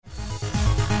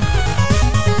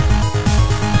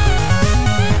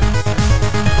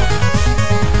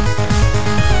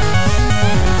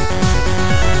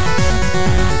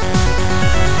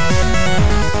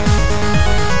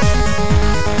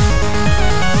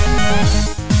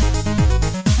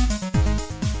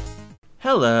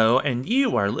Hello, and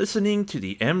you are listening to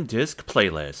the M-Disc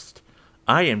playlist.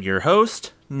 I am your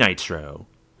host, Nitro.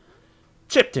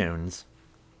 Chiptunes.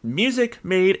 Music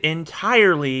made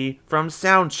entirely from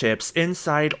sound chips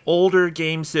inside older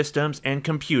game systems and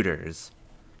computers.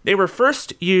 They were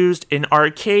first used in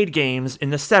arcade games in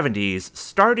the 70s,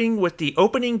 starting with the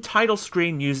opening title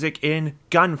screen music in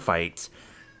Gunfight,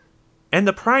 and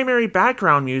the primary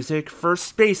background music for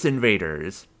Space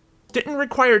Invaders. Didn't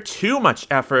require too much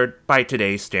effort by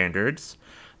today's standards.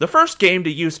 The first game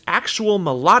to use actual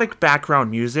melodic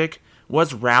background music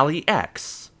was Rally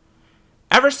X.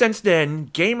 Ever since then,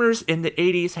 gamers in the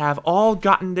 80s have all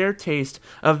gotten their taste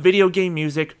of video game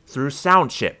music through sound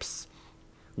chips.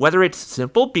 Whether it's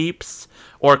simple beeps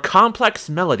or complex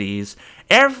melodies,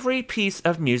 every piece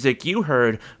of music you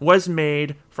heard was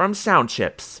made from sound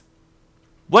chips.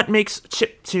 What makes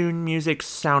chiptune music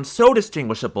sound so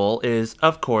distinguishable is,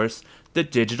 of course, the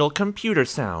digital computer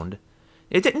sound.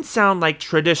 It didn't sound like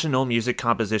traditional music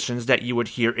compositions that you would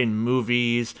hear in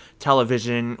movies,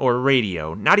 television, or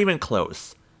radio, not even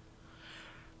close.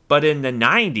 But in the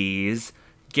 90s,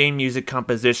 game music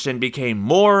composition became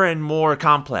more and more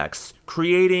complex,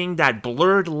 creating that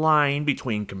blurred line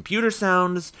between computer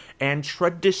sounds and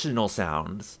traditional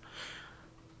sounds.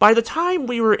 By the time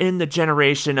we were in the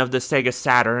generation of the Sega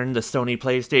Saturn, the Sony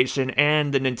PlayStation,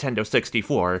 and the Nintendo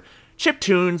 64,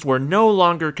 chiptunes were no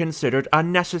longer considered a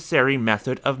necessary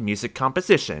method of music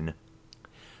composition.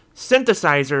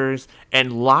 Synthesizers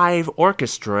and live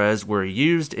orchestras were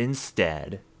used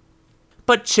instead.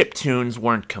 But chiptunes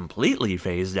weren't completely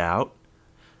phased out.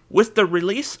 With the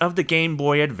release of the Game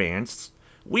Boy Advance,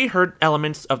 we heard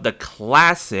elements of the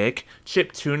classic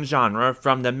chiptune genre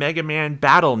from the Mega Man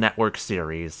Battle Network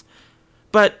series.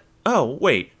 But, oh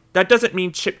wait, that doesn't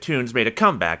mean chiptunes made a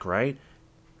comeback, right?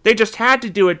 They just had to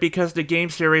do it because the game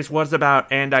series was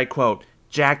about, and I quote,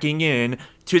 jacking in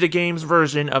to the game's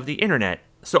version of the internet.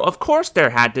 So of course there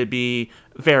had to be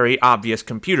very obvious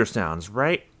computer sounds,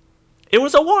 right? It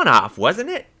was a one-off,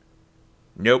 wasn't it?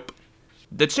 Nope.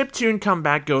 The chiptune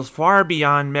comeback goes far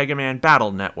beyond Mega Man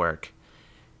Battle Network.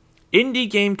 Indie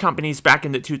game companies back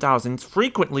in the 2000s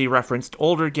frequently referenced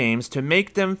older games to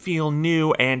make them feel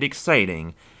new and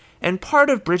exciting. And part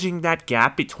of bridging that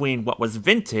gap between what was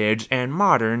vintage and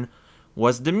modern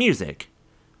was the music.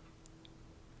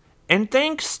 And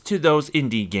thanks to those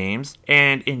indie games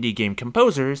and indie game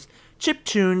composers,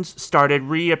 chiptunes started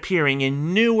reappearing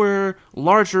in newer,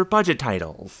 larger budget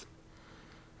titles.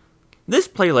 This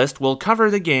playlist will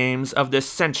cover the games of this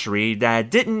century that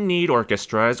didn't need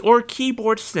orchestras or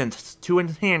keyboard synths to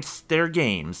enhance their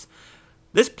games.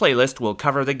 This playlist will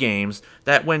cover the games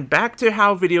that went back to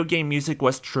how video game music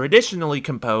was traditionally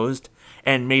composed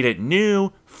and made it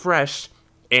new, fresh,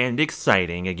 and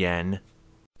exciting again.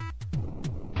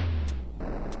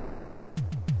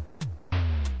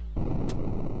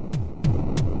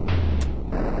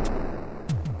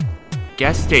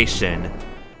 Guest Station,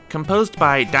 composed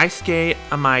by Daisuke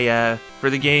Amaya for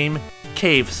the game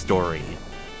Cave Story.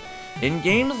 In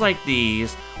games like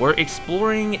these, where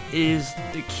exploring is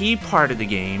the key part of the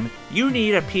game, you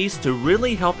need a piece to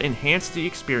really help enhance the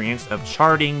experience of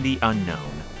charting the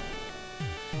unknown.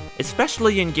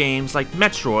 Especially in games like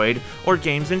Metroid, or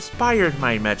games inspired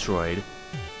by Metroid,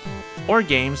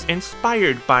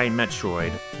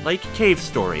 like Cave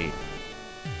Story.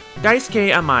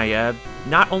 Daisuke Amaya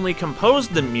not only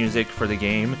composed the music for the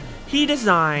game, he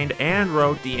designed and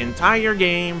wrote the entire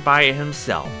game by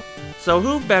himself. So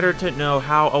who better to know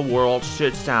how a world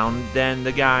should sound than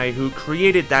the guy who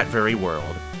created that very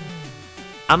world?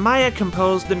 Amaya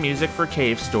composed the music for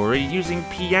Cave Story using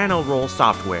piano roll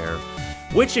software,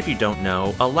 which, if you don't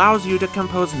know, allows you to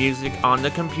compose music on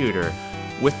the computer,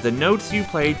 with the notes you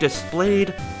play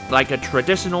displayed like a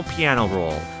traditional piano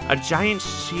roll, a giant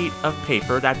sheet of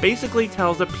paper that basically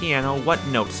tells a piano what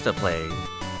notes to play.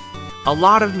 A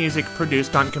lot of music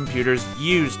produced on computers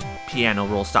used piano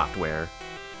roll software.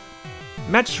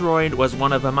 Metroid was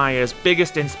one of Amaya's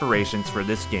biggest inspirations for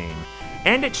this game,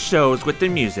 and it shows with the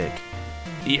music.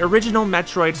 The original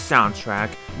Metroid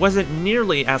soundtrack wasn't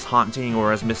nearly as haunting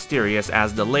or as mysterious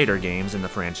as the later games in the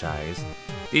franchise.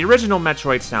 The original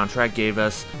Metroid soundtrack gave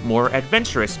us more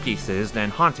adventurous pieces than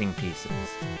haunting pieces.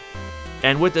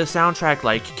 And with a soundtrack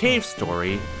like Cave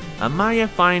Story, Amaya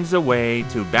finds a way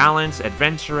to balance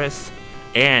adventurous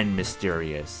and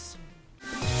mysterious.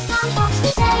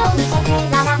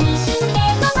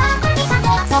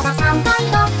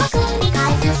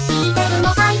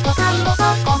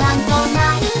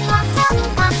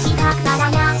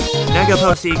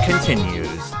 Negaposi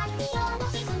continues.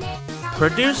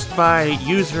 Produced by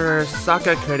user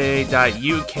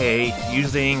sakakure.uk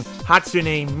using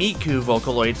Hatsune Miku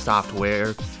Vocaloid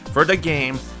software for the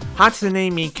game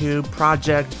Hatsune Miku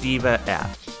Project Diva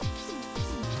F.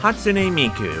 Hatsune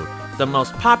Miku, the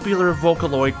most popular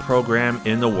Vocaloid program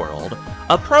in the world,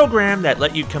 a program that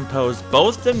let you compose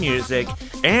both the music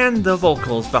and the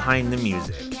vocals behind the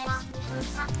music.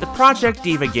 The Project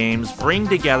Diva games bring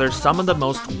together some of the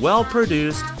most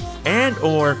well-produced and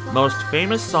or most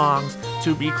famous songs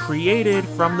to be created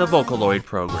from the Vocaloid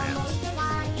programs,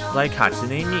 like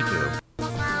Hatsune Miku.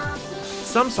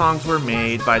 Some songs were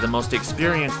made by the most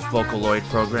experienced Vocaloid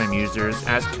program users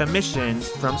as commissions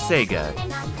from Sega.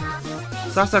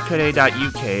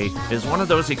 Sasakure.uk is one of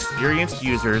those experienced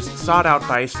users sought out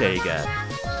by Sega.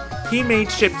 He made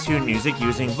chiptune music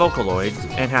using Vocaloids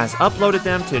and has uploaded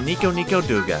them to Nico Nico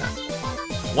Douga.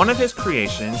 One of his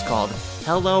creations, called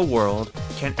Hello World,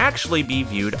 can actually be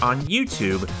viewed on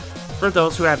YouTube for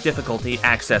those who have difficulty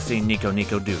accessing Nico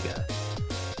Nico Douga.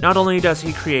 Not only does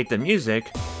he create the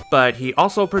music, but he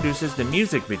also produces the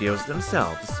music videos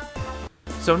themselves.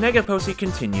 So Negaposi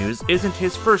Continues isn't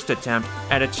his first attempt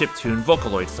at a chiptune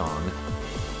Vocaloid song.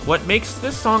 What makes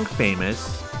this song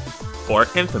famous, or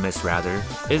infamous rather,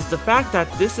 is the fact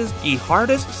that this is the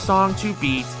hardest song to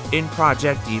beat in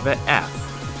Project Diva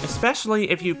F,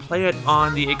 especially if you play it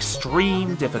on the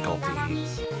extreme difficulty.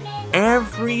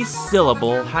 Every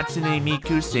syllable Hatsune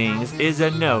Miku sings is a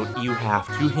note you have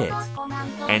to hit.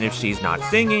 And if she's not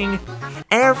singing,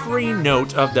 every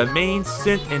note of the main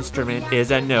synth instrument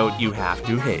is a note you have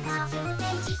to hit.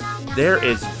 There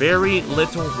is very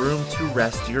little room to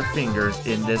rest your fingers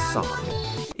in this song.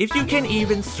 If you can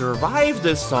even survive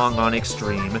this song on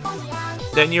extreme,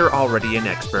 then you're already an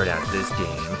expert at this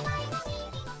game.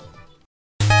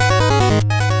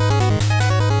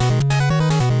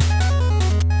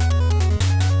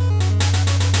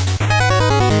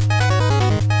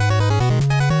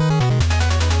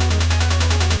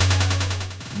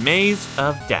 Maze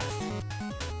of Death.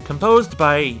 Composed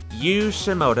by Yu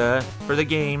Shimoda for the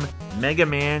game Mega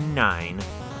Man 9.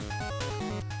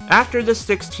 After the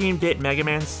 16-bit Mega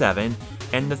Man 7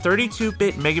 and the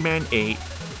 32-bit Mega Man 8,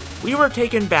 we were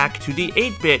taken back to the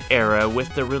 8-bit era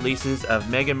with the releases of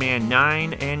Mega Man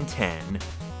 9 and 10.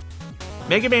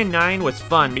 Mega Man 9 was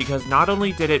fun because not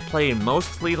only did it play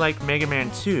mostly like Mega Man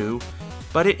 2,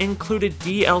 but it included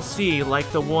DLC like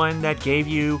the one that gave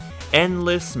you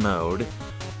Endless Mode.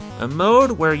 A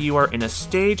mode where you are in a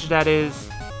stage that is,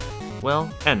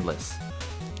 well, endless.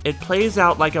 It plays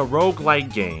out like a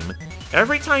roguelike game.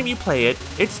 Every time you play it,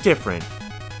 it's different.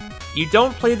 You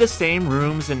don't play the same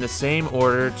rooms in the same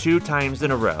order 2 times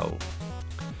in a row.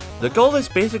 The goal is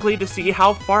basically to see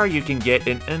how far you can get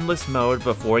in endless mode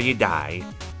before you die.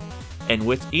 And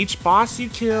with each boss you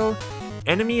kill,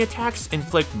 enemy attacks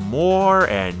inflict more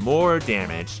and more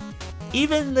damage.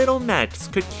 Even little mechs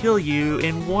could kill you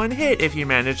in one hit if you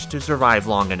managed to survive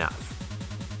long enough.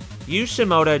 Yu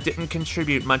Shimoda didn't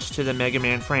contribute much to the Mega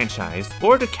Man franchise,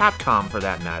 or to Capcom for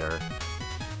that matter.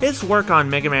 His work on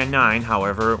Mega Man 9,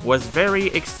 however, was very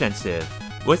extensive,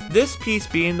 with this piece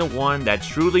being the one that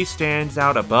truly stands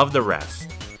out above the rest.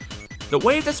 The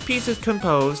way this piece is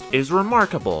composed is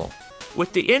remarkable,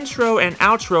 with the intro and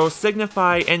outro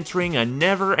signify entering a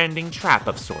never-ending trap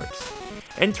of sorts.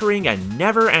 Entering a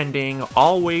never-ending,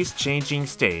 always-changing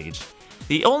stage.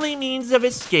 The only means of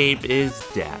escape is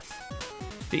death.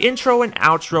 The intro and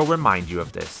outro remind you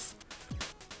of this.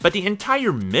 But the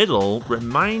entire middle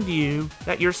remind you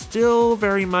that you're still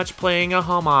very much playing a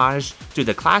homage to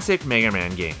the classic Mega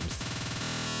Man games.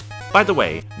 By the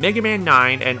way, Mega Man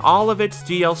 9 and all of its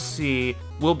DLC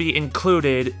will be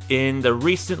included in the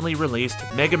recently released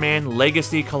Mega Man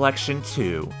Legacy Collection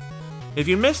 2. If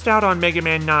you missed out on Mega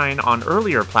Man 9 on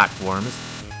earlier platforms,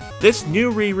 this new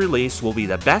re-release will be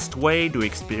the best way to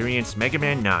experience Mega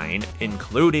Man 9,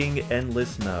 including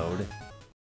Endless Mode.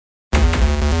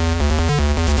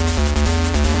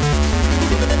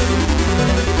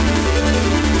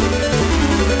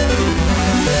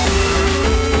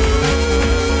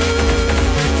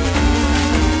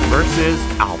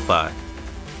 Versus Alpha.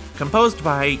 Composed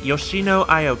by Yoshino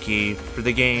Aoki for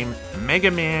the game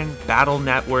Mega Man Battle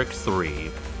Network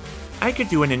 3. I could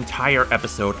do an entire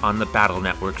episode on the Battle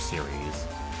Network series.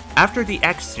 After the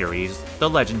X series, the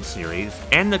Legend series,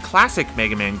 and the classic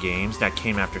Mega Man games that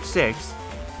came after 6,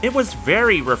 it was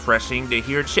very refreshing to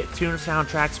hear chiptune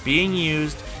soundtracks being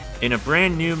used in a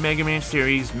brand new Mega Man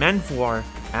series meant for,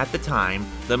 at the time,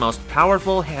 the most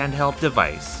powerful handheld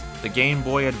device, the Game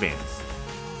Boy Advance.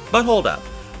 But hold up.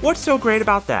 What's so great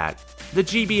about that? The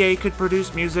GBA could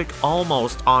produce music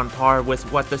almost on par with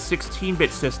what the 16-bit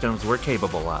systems were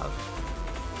capable of.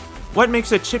 What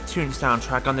makes a chiptune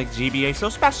soundtrack on the GBA so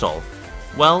special?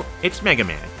 Well, it's Mega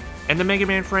Man, and the Mega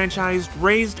Man franchise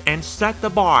raised and set the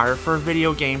bar for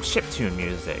video game chiptune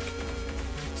music.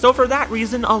 So for that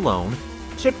reason alone,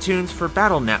 chiptunes for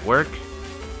Battle Network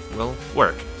will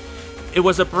work. It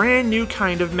was a brand new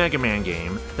kind of Mega Man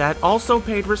game that also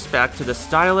paid respect to the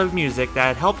style of music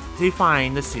that helped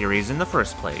define the series in the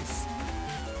first place.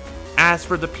 As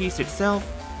for the piece itself,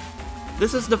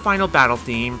 this is the final battle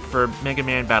theme for Mega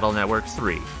Man Battle Network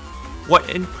 3. What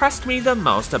impressed me the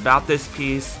most about this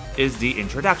piece is the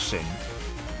introduction.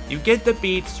 You get the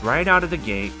beats right out of the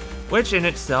gate, which in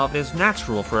itself is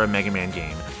natural for a Mega Man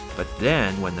game, but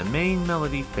then when the main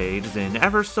melody fades in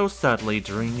ever so subtly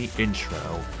during the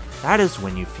intro, that is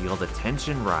when you feel the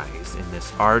tension rise in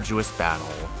this arduous battle.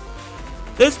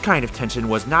 This kind of tension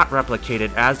was not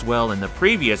replicated as well in the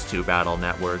previous two Battle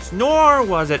Networks, nor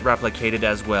was it replicated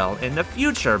as well in the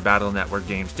future Battle Network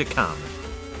games to come.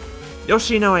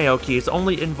 Yoshino Aoki's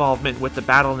only involvement with the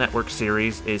Battle Network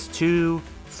series is 2,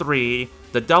 3,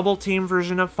 the Double Team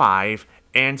version of 5,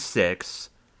 and 6.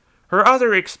 Her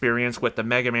other experience with the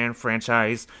Mega Man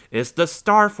franchise is the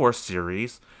Star Force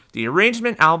series, the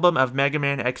arrangement album of Mega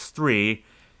Man X3,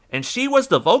 and she was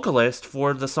the vocalist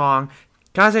for the song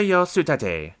Kaze yo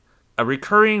Sutate, a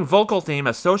recurring vocal theme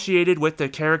associated with the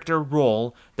character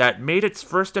Roll that made its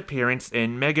first appearance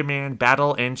in Mega Man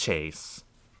Battle and Chase.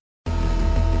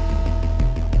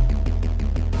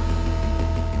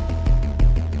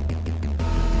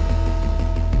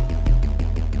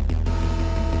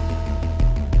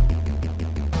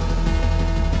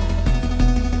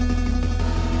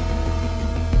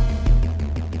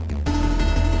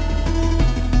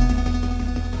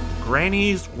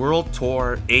 Granny's World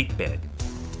Tour 8-Bit.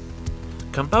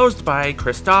 Composed by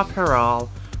Christophe Herral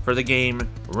for the game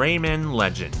Rayman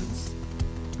Legends.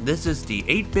 This is the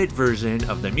 8-bit version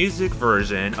of the music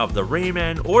version of the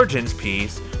Rayman Origins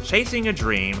piece, Chasing a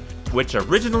Dream, which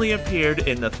originally appeared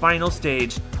in the final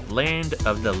stage, Land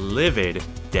of the Livid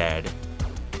Dead.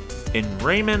 In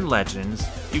Rayman Legends,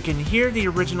 you can hear the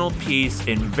original piece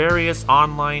in various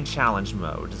online challenge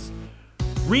modes.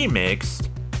 Remixed,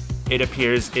 it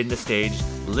appears in the stage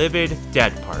Livid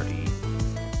Dead Party.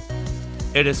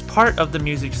 It is part of the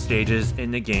music stages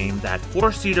in the game that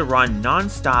force you to run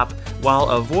non-stop while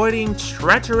avoiding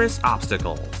treacherous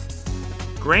obstacles.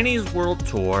 Granny's World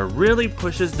Tour really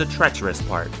pushes the treacherous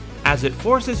part, as it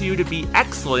forces you to be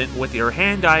excellent with your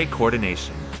hand-eye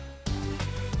coordination.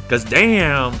 Cause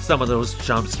damn, some of those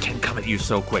jumps can come at you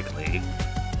so quickly.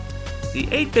 The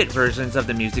 8-bit versions of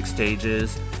the music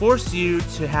stages force you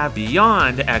to have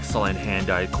beyond excellent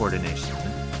hand-eye coordination.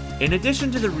 In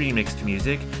addition to the remixed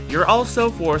music, you're also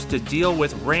forced to deal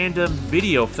with random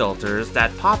video filters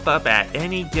that pop up at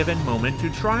any given moment to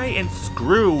try and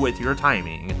screw with your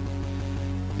timing.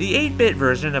 The 8-bit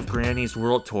version of Granny's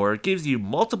World Tour gives you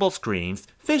multiple screens,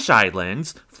 fisheye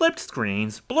lens, flipped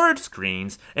screens, blurred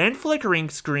screens, and flickering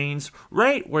screens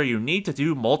right where you need to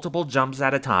do multiple jumps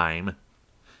at a time.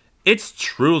 It's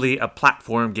truly a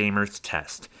platform gamer's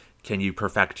test. Can you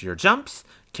perfect your jumps?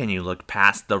 Can you look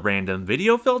past the random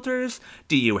video filters?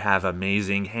 Do you have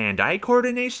amazing hand-eye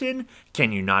coordination?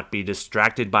 Can you not be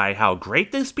distracted by how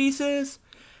great this piece is?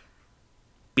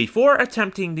 Before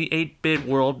attempting the 8-bit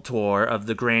world tour of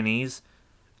the Grannies,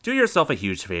 do yourself a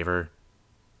huge favor.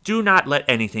 Do not let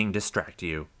anything distract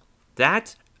you.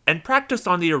 That, and practice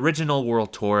on the original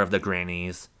world tour of the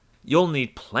Grannies. You'll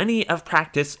need plenty of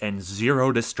practice and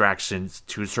zero distractions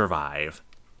to survive.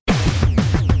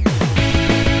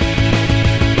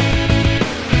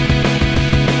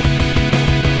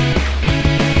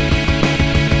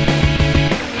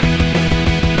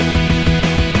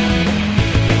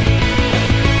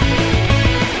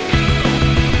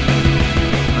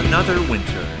 Another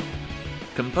Winter.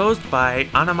 Composed by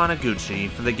Anamanaguchi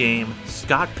for the game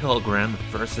Scott Pilgrim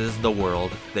vs. the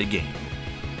World, the game.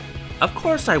 Of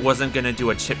course I wasn't gonna do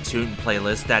a chiptune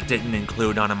playlist that didn't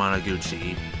include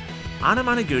Anamanaguchi.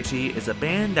 Anamanaguchi is a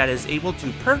band that is able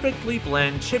to perfectly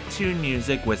blend chiptune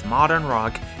music with modern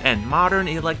rock and modern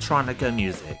electronica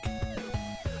music.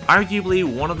 Arguably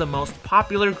one of the most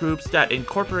popular groups that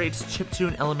incorporates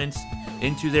chiptune elements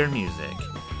into their music.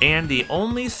 And the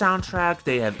only soundtrack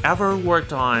they have ever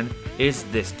worked on is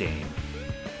this game.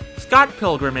 Scott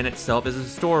Pilgrim in itself is a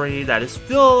story that is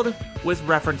filled with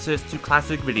references to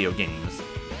classic video games.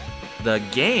 The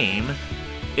game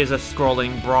is a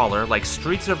scrolling brawler like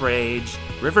Streets of Rage,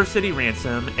 River City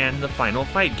Ransom, and the Final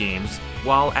Fight games,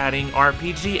 while adding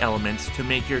RPG elements to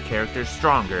make your character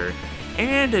stronger,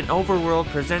 and an overworld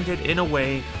presented in a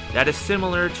way that is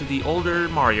similar to the older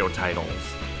Mario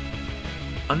titles.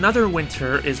 Another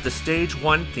Winter is the Stage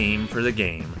 1 theme for the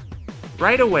game.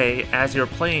 Right away, as you're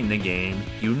playing the game,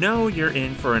 you know you're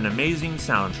in for an amazing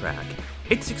soundtrack.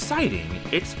 It's exciting,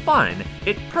 it's fun,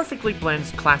 it perfectly blends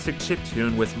classic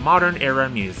chiptune with modern-era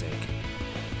music.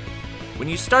 When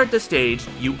you start the stage,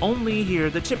 you only hear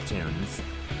the chiptunes.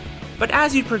 But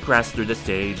as you progress through the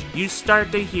stage, you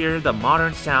start to hear the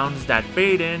modern sounds that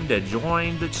fade in to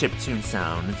join the chiptune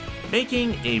sounds,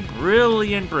 making a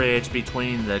brilliant bridge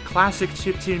between the classic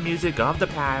chiptune music of the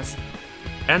past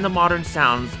and the modern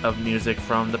sounds of music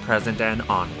from the present and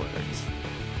onwards.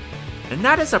 And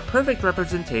that is a perfect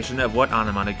representation of what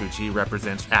Anamanaguchi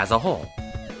represents as a whole.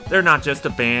 They're not just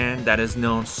a band that is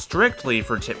known strictly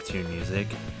for chiptune music.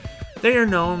 They are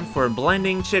known for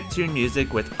blending chiptune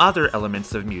music with other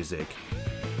elements of music.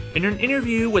 In an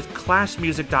interview with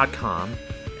ClashMusic.com,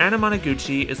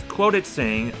 Anamanaguchi is quoted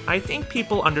saying, "I think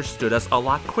people understood us a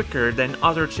lot quicker than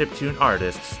other chiptune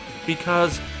artists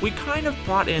because we kind of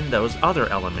brought in those other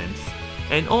elements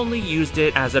and only used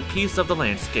it as a piece of the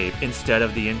landscape instead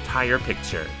of the entire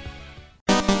picture."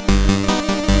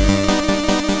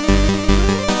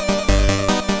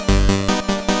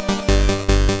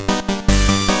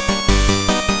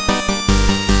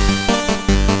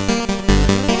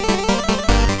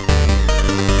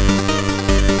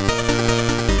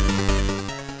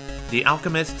 The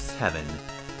Alchemist's Heaven,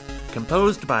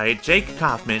 composed by Jake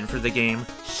Kaufman for the game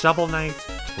Shovel Knight: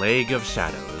 Plague of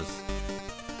Shadows.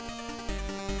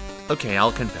 Okay,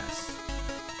 I'll confess.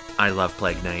 I love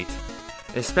Plague Knight,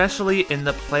 especially in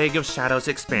the Plague of Shadows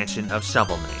expansion of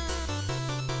Shovel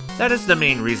Knight. That is the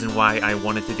main reason why I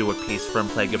wanted to do a piece from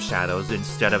Plague of Shadows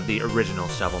instead of the original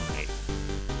Shovel Knight.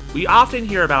 We often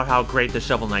hear about how great the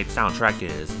Shovel Knight soundtrack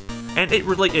is, and it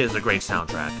really is a great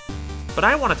soundtrack. But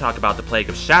I want to talk about the Plague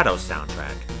of Shadows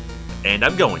soundtrack, and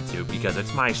I'm going to because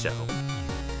it's my show.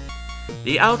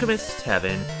 The Alchemist's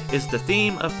Heaven is the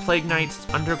theme of Plague Knight's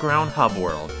underground hub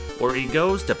world, where he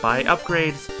goes to buy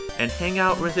upgrades and hang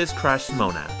out with his crush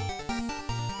Mona.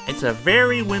 It's a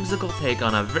very whimsical take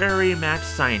on a very mad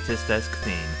scientist-esque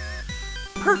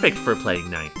theme. Perfect for Plague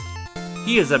Knight.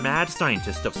 He is a mad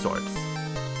scientist of sorts.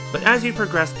 But as you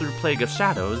progress through Plague of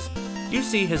Shadows, you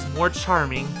see his more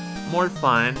charming, more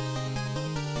fun,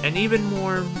 and even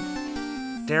more,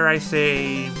 dare I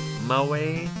say,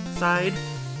 moe side.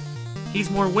 He's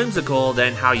more whimsical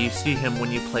than how you see him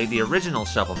when you play the original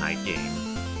Shovel Knight game.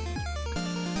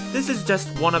 This is just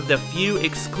one of the few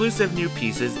exclusive new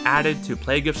pieces added to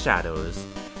Plague of Shadows,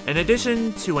 in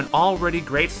addition to an already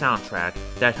great soundtrack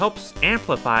that helps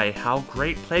amplify how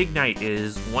great Plague Knight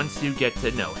is once you get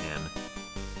to know him.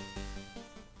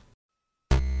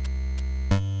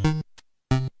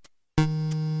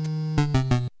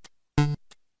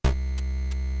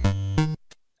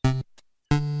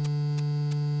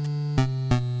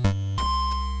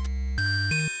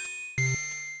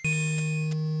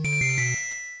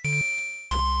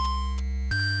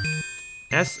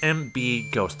 SMB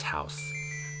Ghost House,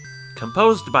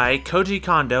 composed by Koji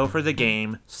Kondo for the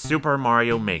game Super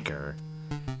Mario Maker.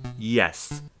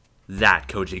 Yes, that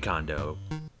Koji Kondo.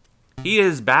 He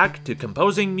is back to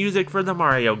composing music for the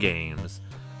Mario games.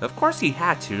 Of course he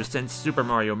had to, since Super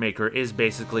Mario Maker is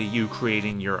basically you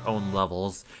creating your own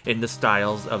levels in the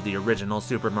styles of the original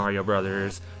Super Mario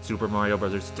Bros., Super Mario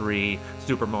Bros. 3,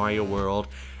 Super Mario World,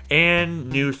 and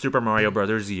New Super Mario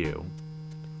Bros. U.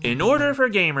 In order for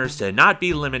gamers to not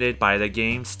be limited by the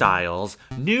game styles,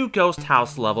 new Ghost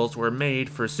House levels were made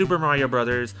for Super Mario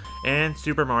Bros. And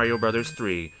Super Mario Bros.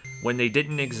 3 when they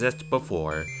didn't exist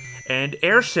before, and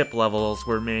airship levels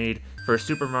were made for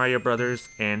Super Mario Bros.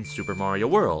 And Super Mario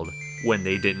World when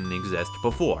they didn't exist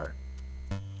before.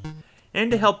 And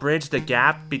to help bridge the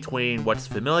gap between what's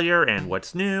familiar and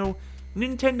what's new,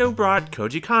 Nintendo brought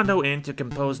Koji Kondo in to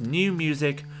compose new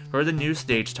music for the new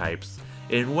stage types,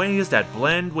 in ways that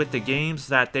blend with the games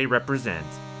that they represent.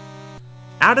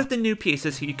 Out of the new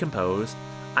pieces he composed,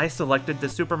 I selected the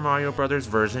Super Mario Bros.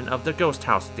 Version of the Ghost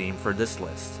House theme for this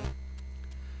list.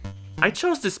 I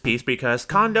chose this piece because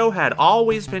Kondo had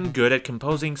always been good at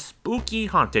composing spooky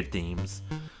haunted themes.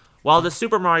 While the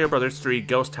Super Mario Bros. 3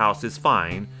 Ghost House is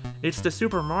fine, it's the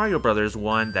Super Mario Bros.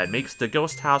 one that makes the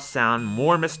Ghost House sound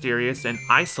more mysterious and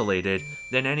isolated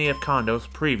than any of Kondo's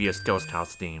previous Ghost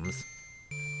House themes.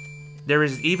 There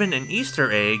is even an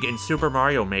Easter egg in Super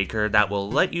Mario Maker that will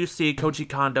let you see Koji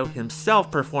Kondo himself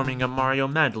performing a Mario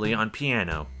medley on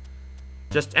piano.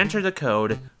 Just enter the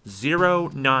code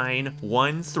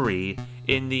 0913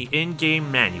 in the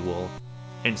in-game manual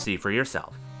and see for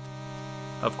yourself.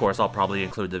 Of course, I'll probably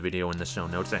include the video in the show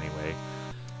notes anyway,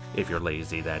 if you're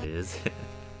lazy, that is.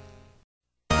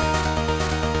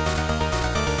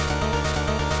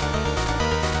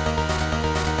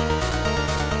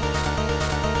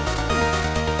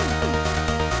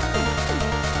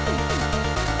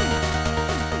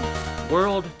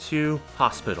 World 2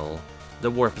 Hospital, the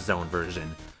Warp Zone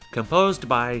version, composed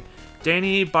by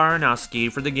Danny Baranowski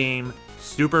for the game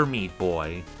Super Meat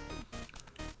Boy.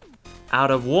 Out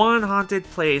of one haunted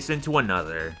place into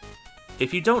another.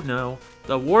 If you don't know,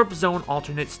 the Warp Zone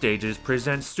alternate stages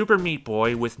present Super Meat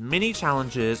Boy with mini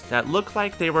challenges that look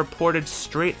like they were ported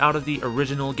straight out of the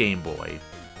original Game Boy.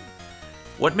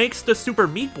 What makes the Super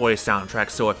Meat Boy soundtrack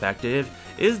so effective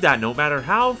is that no matter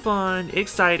how fun,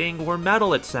 exciting, or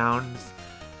metal it sounds,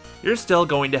 you're still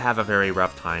going to have a very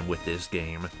rough time with this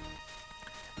game.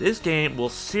 This game will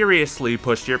seriously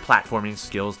push your platforming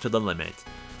skills to the limit,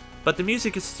 but the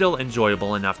music is still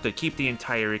enjoyable enough to keep the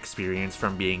entire experience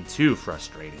from being too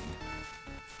frustrating.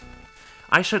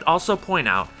 I should also point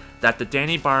out that the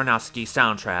Danny Baranowski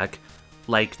soundtrack,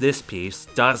 like this piece,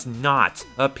 does not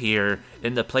appear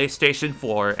in the PlayStation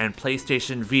 4 and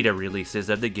PlayStation Vita releases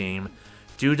of the game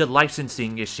due to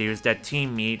licensing issues that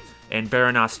Team Meat and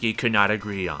Baranowski could not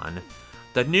agree on.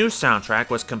 The new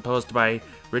soundtrack was composed by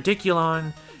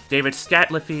Ridiculon, David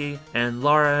Scatliffe, and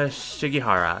Laura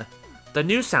Shigihara. The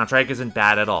new soundtrack isn't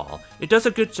bad at all. It does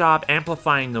a good job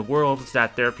amplifying the worlds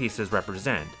that their pieces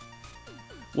represent.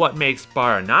 What makes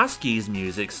Baranowski's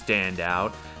music stand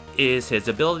out is his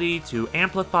ability to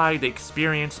amplify the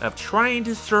experience of trying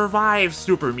to survive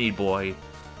Super Meat Boy,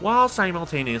 while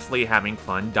simultaneously having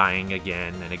fun dying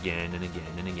again and again and again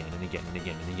and again and again and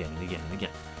again and again and again and again.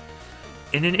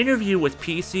 In an interview with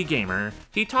PC Gamer,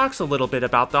 he talks a little bit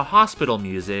about the hospital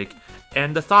music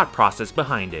and the thought process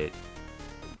behind it.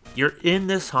 You're in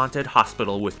this haunted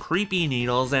hospital with creepy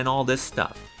needles and all this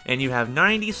stuff, and you have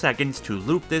 90 seconds to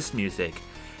loop this music,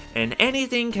 and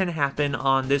anything can happen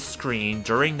on this screen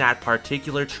during that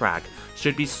particular track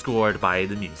should be scored by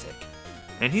the music.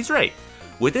 And he's right.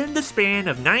 Within the span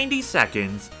of 90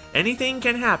 seconds, anything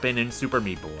can happen in Super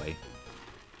Meat Boy.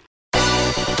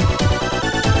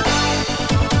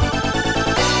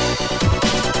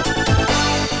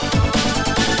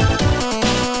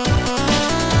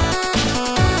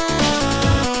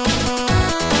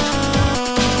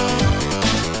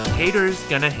 Haters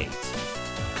Gonna Hate.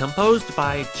 Composed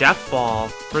by Jeff Ball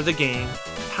for the game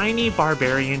Tiny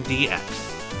Barbarian DX.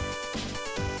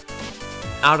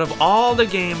 Out of all the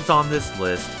games on this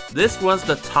list, this was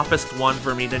the toughest one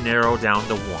for me to narrow down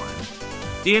to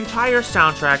one. The entire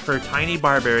soundtrack for Tiny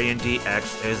Barbarian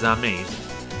DX is amazing.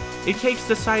 It takes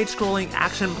the side-scrolling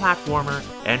action platformer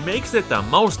and makes it the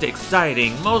most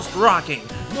exciting, most rocking,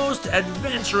 most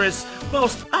adventurous,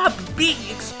 most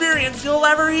upbeat experience you'll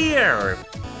ever hear.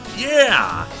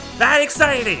 Yeah, that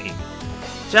exciting!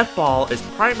 Jeff Ball is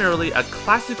primarily a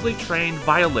classically trained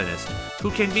violinist who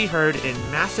can be heard in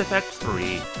Mass Effect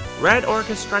 3, Red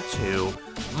Orchestra 2,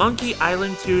 Monkey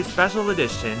Island 2 Special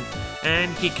Edition,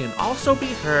 and he can also be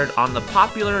heard on the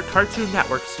popular Cartoon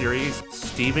Network series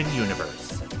Steven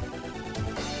Universe.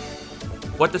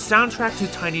 What the soundtrack to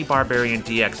Tiny Barbarian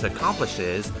DX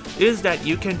accomplishes is that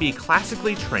you can be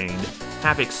classically trained,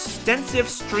 have extensive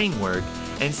string work,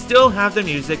 and still have the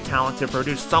music talent to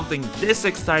produce something this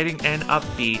exciting and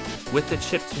upbeat with the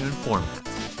chiptune format.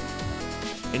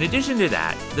 In addition to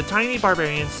that, the Tiny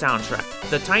Barbarian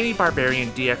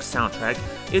DX soundtrack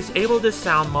is able to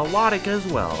sound melodic as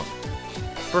well.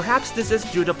 Perhaps this is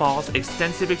due to Ball's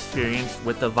extensive experience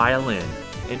with the violin,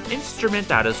 an instrument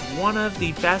that is one of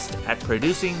the best at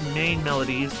producing main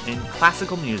melodies in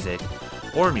classical music,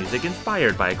 or music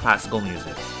inspired by classical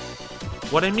music.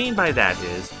 What I mean by that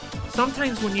is,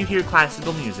 sometimes when you hear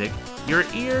classical music, your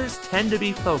ears tend to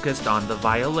be focused on the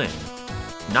violin,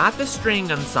 not the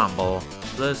string ensemble,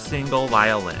 the single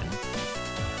violin.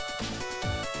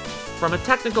 From a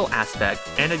technical aspect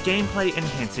and a gameplay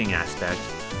enhancing aspect,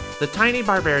 the Tiny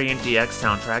Barbarian DX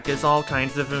soundtrack is all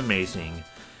kinds of amazing.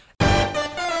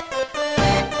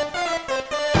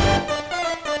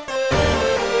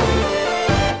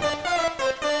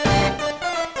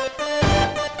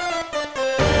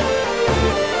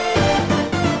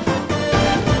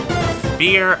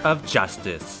 Spear of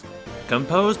Justice,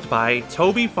 composed by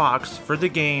Toby Fox for the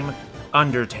game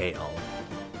Undertale.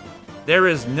 There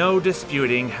is no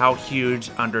disputing how huge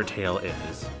Undertale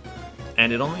is,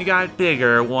 and it only got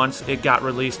bigger once it got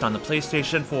released on the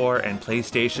PlayStation 4 and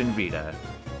PlayStation Vita.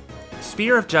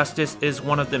 Spear of Justice is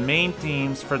one of the main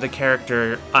themes for the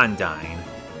character Undyne.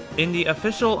 In the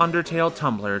official Undertale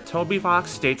Tumblr, Toby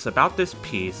Fox states about this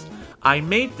piece, "I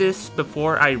made this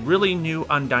before I really knew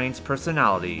Undyne's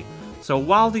personality. So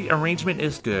while the arrangement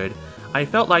is good, I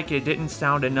felt like it didn't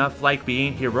sound enough like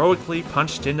being heroically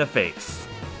punched in the face."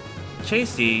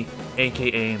 Chasey,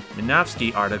 aka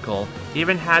Minofsky article,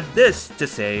 even had this to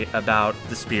say about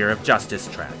the Spear of Justice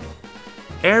track.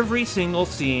 Every single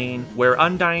scene where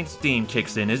Undyne's theme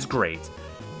kicks in is great,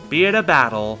 be it a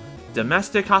battle,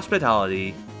 domestic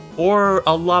hospitality, or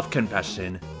a love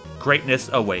confession,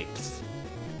 greatness awaits.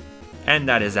 And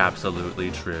that is absolutely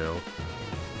true.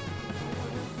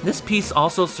 This piece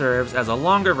also serves as a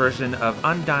longer version of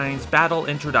Undyne's battle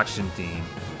introduction theme,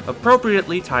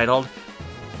 appropriately titled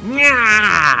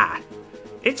Nya!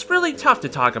 It's really tough to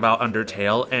talk about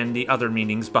Undertale and the other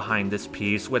meanings behind this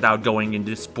piece without going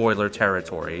into spoiler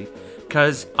territory,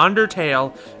 cause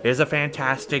Undertale is a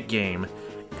fantastic game,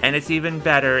 and it's even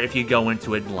better if you go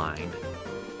into it blind.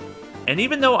 And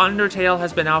even though Undertale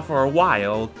has been out for a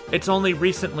while, it's only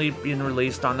recently been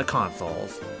released on the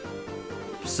consoles.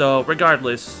 So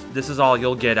regardless, this is all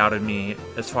you'll get out of me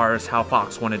as far as how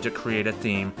Fox wanted to create a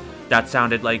theme that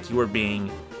sounded like you were being,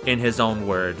 in his own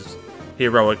words,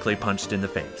 heroically punched in the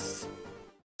face.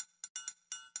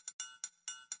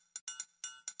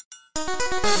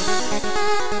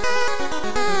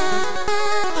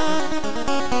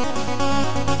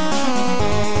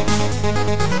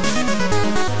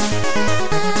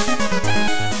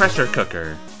 Pressure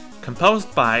Cooker,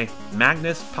 composed by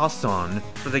Magnus Palsson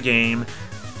for the game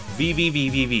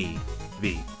VVVVV.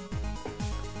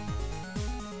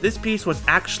 This piece was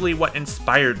actually what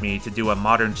inspired me to do a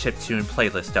modern chiptune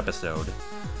playlist episode.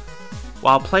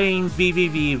 While playing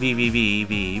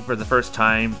VVVVVV for the first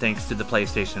time thanks to the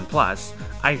PlayStation Plus,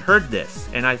 I heard this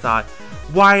and I thought,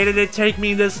 why did it take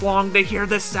me this long to hear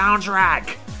this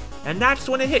soundtrack? And that's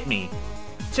when it hit me.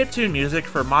 Chiptune music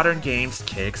for modern games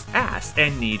kicks ass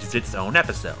and needs its own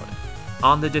episode.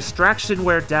 On the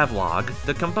Distractionware devlog,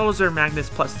 the composer Magnus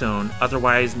Palsson,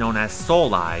 otherwise known as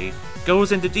Souleye,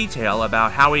 goes into detail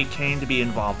about how he came to be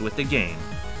involved with the game.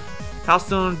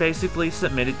 Palsson basically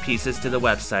submitted pieces to the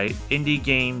website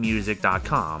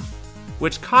indiegamemusic.com,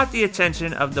 which caught the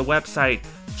attention of the website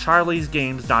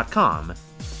charliesgames.com.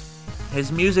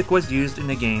 His music was used in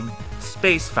the game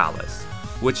Space Phallus,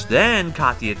 which then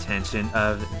caught the attention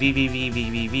of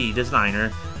VVVVV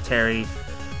designer Terry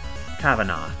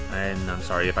Kavanagh, and I'm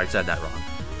sorry if I said that wrong,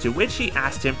 to which he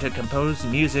asked him to compose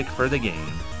music for the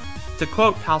game. To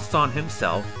quote Palsson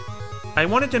himself, I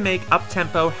wanted to make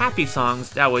up-tempo, happy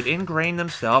songs that would ingrain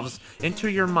themselves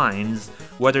into your minds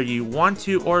whether you want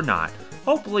to or not,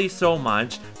 hopefully so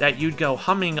much that you'd go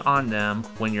humming on them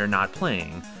when you're not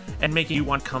playing, and make you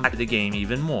want to come back to the game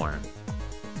even more.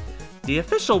 The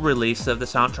official release of the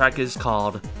soundtrack is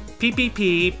called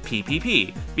PPP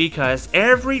PPP because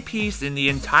every piece in the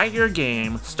entire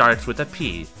game starts with a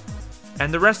P,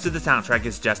 and the rest of the soundtrack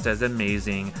is just as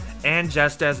amazing and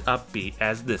just as upbeat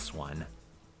as this one.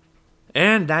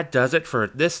 And that does it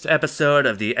for this episode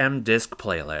of the M-Disc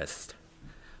playlist.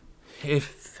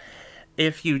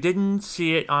 If you didn't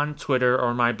see it on Twitter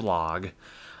or my blog,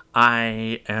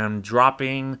 I am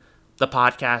dropping the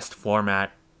podcast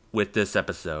format with this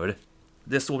episode.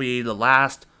 This will be the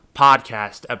last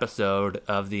podcast episode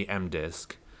of the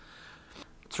M-Disc.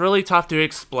 It's really tough to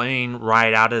explain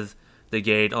right out of the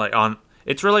gate.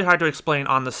 It's really hard to explain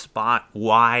on the spot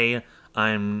why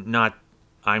I'm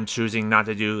choosing not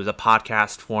to do the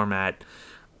podcast format.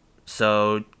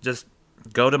 So just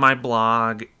go to my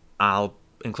blog. I'll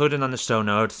include it on the show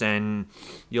notes, and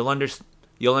you'll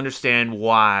understand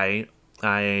why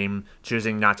I'm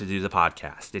choosing not to do the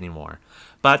podcast anymore.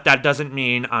 But that doesn't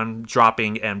mean I'm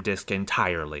dropping M-Disc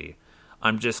entirely.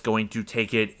 I'm just going to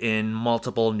take it in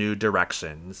multiple new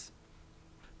directions.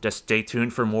 Just stay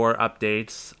tuned for more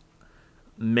updates,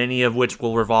 many of which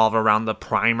will revolve around the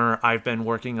primer I've been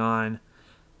working on.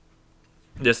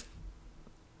 Just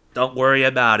don't worry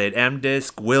about it.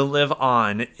 M-Disc will live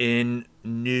on in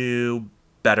new,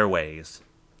 better ways.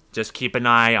 Just keep an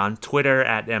eye on Twitter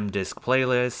at M-Disc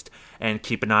Playlist, and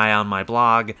keep an eye on my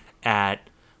blog at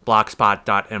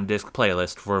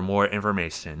blogspot.mdiscplaylist for more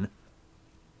information.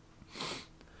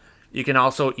 You can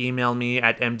also email me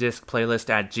at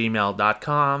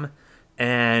mdiscplaylist@gmail.com,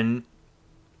 and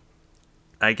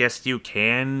I guess you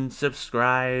can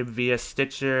subscribe via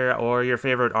Stitcher or your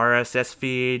favorite RSS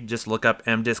feed. Just look up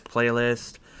M-Disc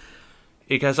Playlist,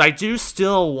 because I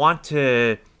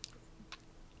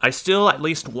still at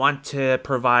least want to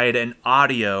provide an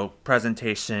audio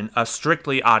presentation, a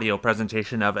strictly audio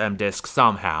presentation of M-Disc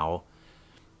somehow.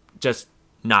 Just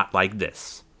not like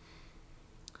this.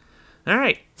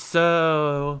 Alright,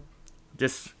 so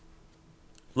just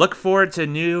look forward to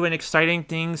new and exciting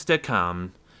things to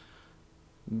come.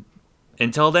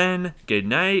 Until then, good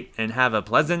night and have a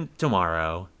pleasant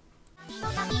tomorrow.